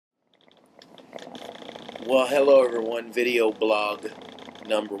Well, hello everyone. Video blog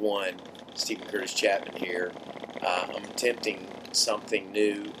number one. Stephen Curtis Chapman here. I'm attempting something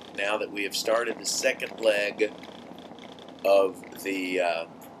new now that we have started the second leg of the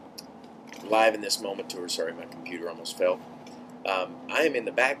Live in This Moment tour. Sorry, my computer almost fell. I am in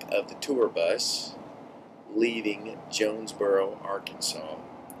the back of the tour bus leaving Jonesboro, Arkansas,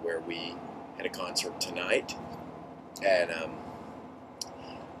 where we had a concert tonight. And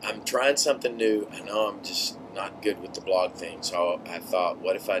I'm trying something new. I know I'm just not good with the blog thing, so I thought,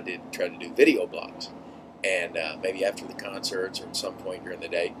 what if I did try to do video blogs? And maybe after the concerts or at some point during the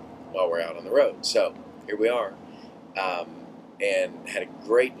day while we're out on the road. So here we are. And had a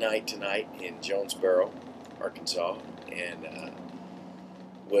great night tonight in Jonesboro, Arkansas, and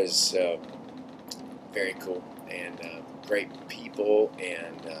was very cool and great people,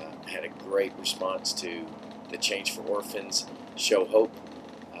 and had a great response to the Change for Orphans Show Hope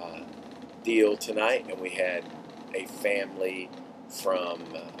deal tonight. And we had a family from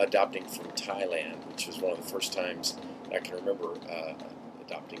adopting from Thailand, which was one of the first times I can remember a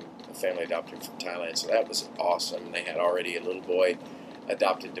family adopting from Thailand. So that was awesome. They had already a little boy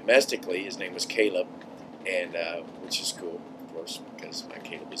adopted domestically. His name was Caleb, and which is cool, of course, because my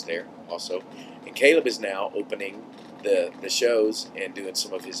Caleb was there also. And Caleb is now opening the shows and doing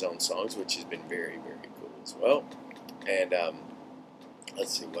some of his own songs, which has been very, very cool as well. And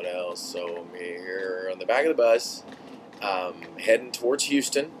let's see what else. So I'm here on the back of the bus, heading towards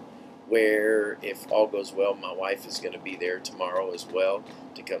Houston, where, if all goes well, my wife is going to be there tomorrow as well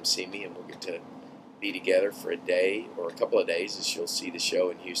to come see me, and we'll get to be together for a day or a couple of days as she'll see the show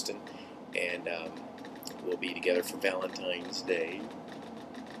in Houston, and we'll be together for Valentine's Day,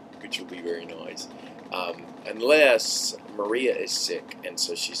 which will be very nice, unless Maria is sick, and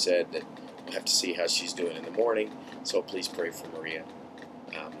so she said that we'll have to see how she's doing in the morning, so please pray for Maria,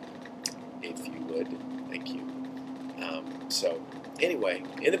 if you would. Thank you. So anyway,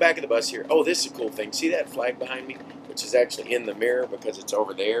 in the back of the bus here, oh, this is a cool thing. See that flag behind me, which is actually in the mirror because it's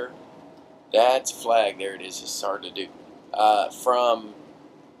over there? That's a flag. There it is. It's hard to do. From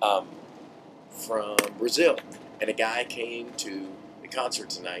Brazil. And a guy came to the concert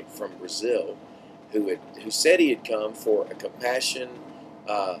tonight from Brazil who said he had come for a compassion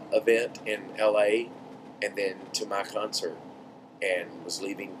event in L.A. and then to my concert, and was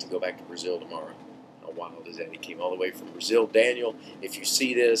leaving to go back to Brazil tomorrow. How wild is that? He came all the way from Brazil. Daniel, if you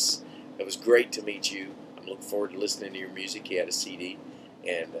see this, it was great to meet you. I'm looking forward to listening to your music. He had a CD.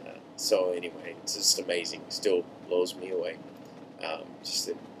 And so anyway, it's just amazing. Still blows me away. Just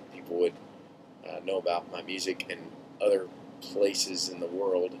that people would know about my music in other places in the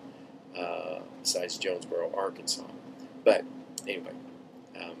world besides Jonesboro, Arkansas. But anyway,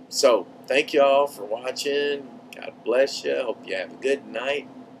 so thank you all for watching. God bless you. Hope you have a good night,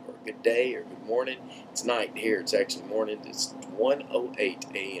 or a good day, or good morning. It's night here. It's actually morning. It's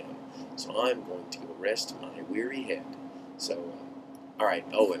 1:08 a.m. So I'm going to go rest my weary head. So, all right.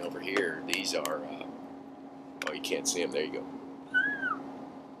 Oh, and over here, these are, oh, you can't see them. There you go.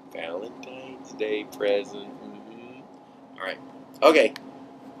 Valentine's Day present. All right. Okay.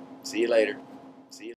 See you later. See you.